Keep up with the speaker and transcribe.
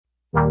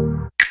Follow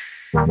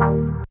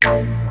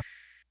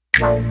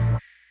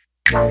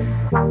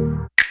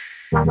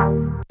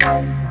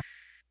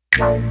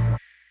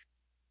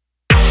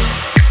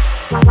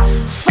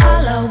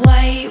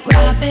white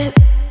rabbit.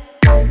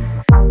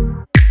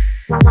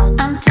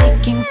 I'm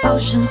taking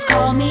potions,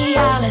 call me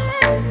Alice.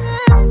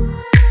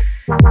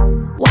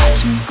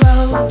 Watch me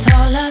grow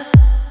taller.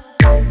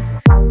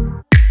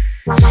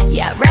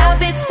 Yeah,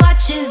 rabbit's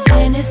watches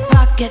in his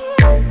pocket.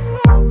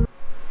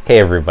 Hey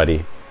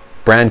everybody,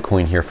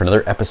 Brandcoin here for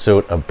another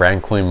episode of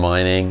Brandcoin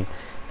Mining.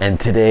 And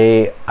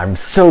today I'm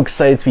so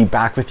excited to be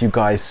back with you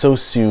guys so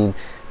soon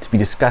to be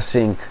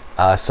discussing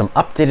some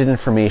updated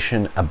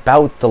information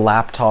about the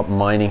laptop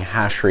mining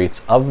hash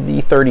rates of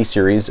the 30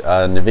 series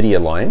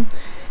NVIDIA line.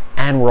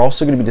 And we're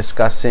also going to be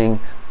discussing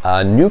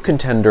a new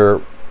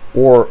contender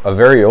or a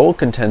very old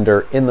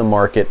contender in the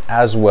market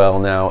as well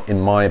now, in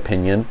my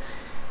opinion.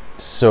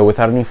 So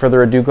without any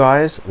further ado,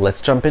 guys,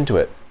 let's jump into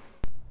it.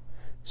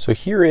 So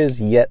here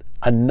is yet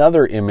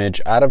another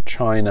image out of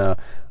China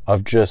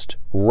of just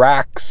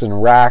racks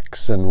and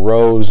racks and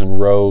rows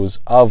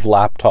of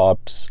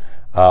laptops,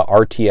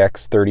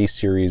 RTX 30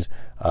 series,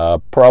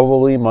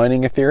 probably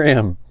mining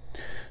Ethereum.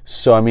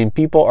 So, I mean,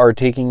 people are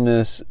taking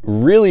this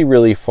really,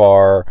 really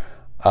far.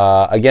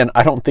 Again,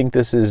 I don't think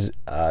this is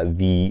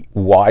the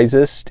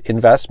wisest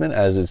investment,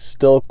 as it's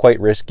still quite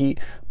risky,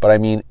 but I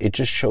mean, it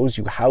just shows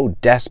you how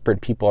desperate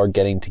people are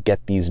getting to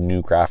get these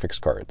new graphics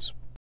cards.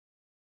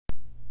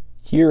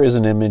 Here is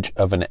an image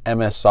of an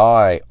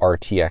MSI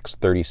RTX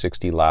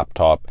 3060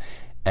 laptop,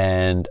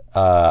 and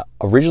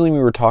originally we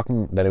were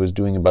talking that it was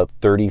doing about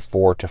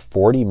 34 to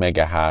 40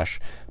 mega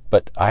hash,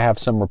 but I have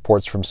some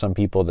reports from some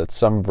people that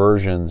some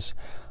versions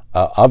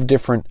of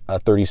different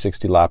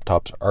 3060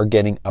 laptops are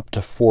getting up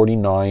to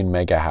 49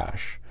 mega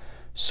hash.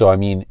 So I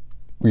mean,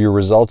 your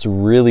results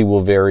really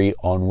will vary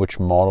on which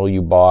model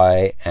you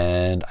buy,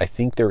 and I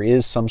think there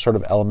is some sort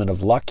of element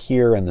of luck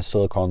here and the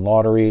silicon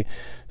lottery.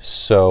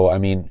 So I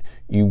mean,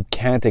 you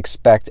can't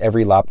expect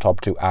every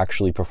laptop to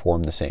actually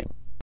perform the same.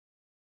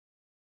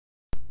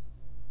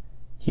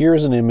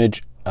 Here's an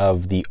image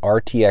of the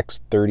RTX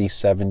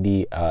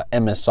 3070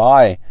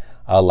 MSI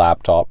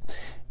laptop,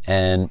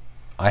 and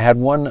I had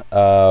one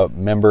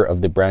member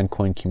of the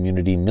Brandcoin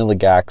community,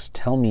 Milligax,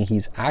 tell me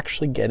he's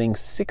actually getting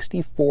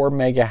 64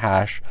 mega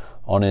hash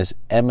on his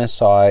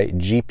MSI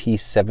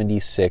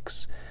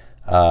GP76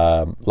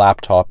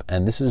 laptop,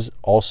 and this is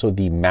also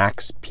the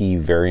Max P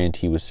variant,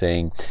 he was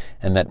saying,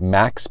 and that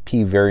Max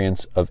P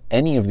variants of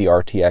any of the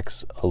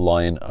RTX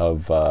line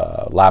of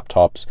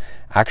laptops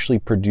actually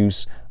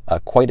produce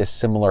quite a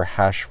similar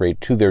hash rate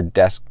to their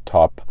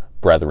desktop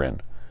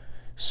brethren.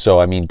 So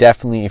I mean,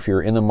 definitely if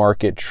you're in the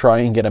market, try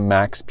and get a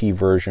Max P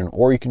version,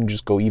 or you can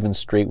just go even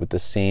straight with the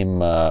same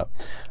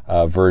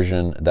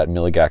version that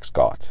Milligax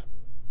got.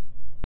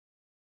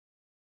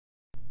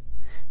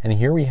 And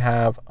here we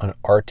have an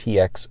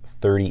RTX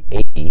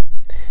 3080,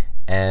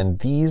 and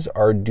these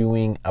are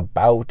doing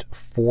about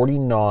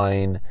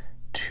 49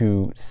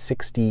 to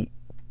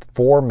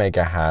 64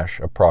 mega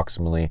hash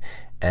approximately.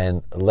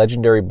 And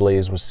Legendary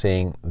Blaze was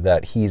saying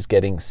that he's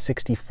getting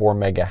 64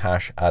 mega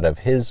hash out of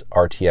his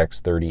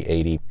RTX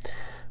 3080.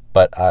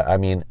 But I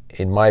mean,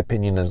 in my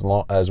opinion, as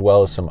well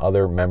as some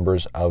other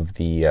members of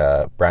the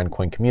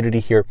Brandcoin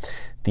community here,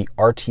 the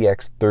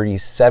RTX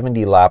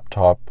 3070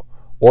 laptop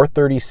or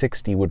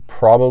 3060 would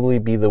probably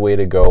be the way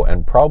to go,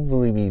 and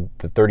probably be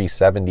the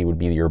 3070 would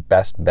be your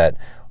best bet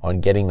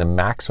on getting the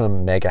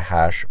maximum mega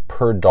hash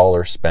per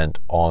dollar spent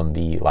on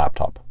the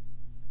laptop.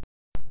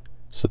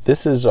 So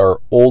this is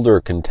our older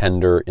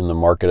contender in the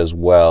market as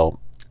well,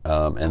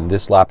 and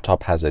this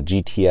laptop has a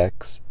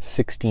GTX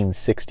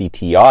 1660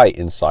 Ti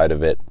inside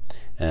of it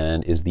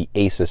and is the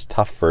Asus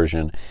TUF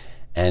version,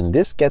 and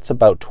this gets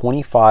about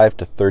 25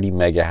 to 30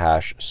 mega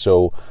hash,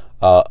 so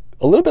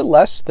a little bit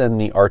less than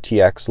the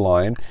RTX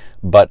line,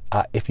 but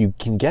if you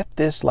can get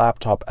this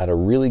laptop at a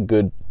really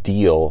good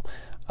deal,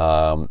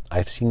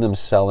 I've seen them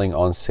selling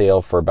on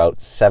sale for about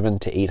 $700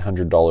 to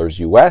 $800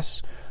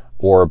 US,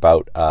 or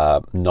about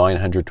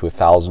 $900 to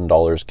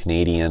 $1,000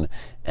 Canadian.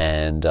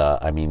 And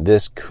I mean,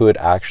 this could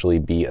actually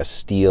be a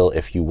steal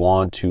if you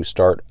want to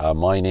start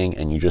mining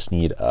and you just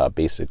need a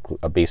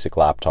basic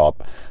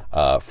laptop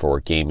for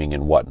gaming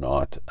and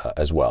whatnot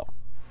as well.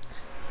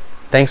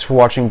 Thanks for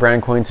watching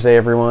Brandcoin today,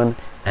 everyone.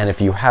 And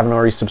if you haven't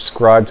already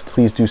subscribed,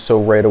 please do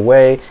so right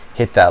away.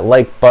 Hit that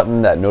like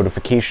button, that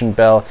notification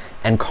bell,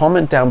 and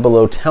comment down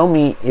below. Tell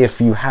me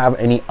if you have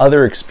any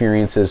other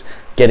experiences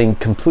getting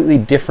completely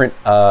different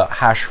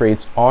hash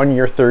rates on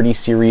your 30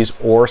 series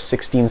or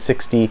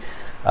 1660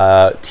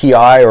 Ti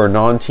or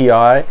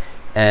non-Ti.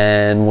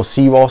 And we'll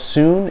see you all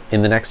soon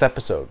in the next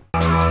episode.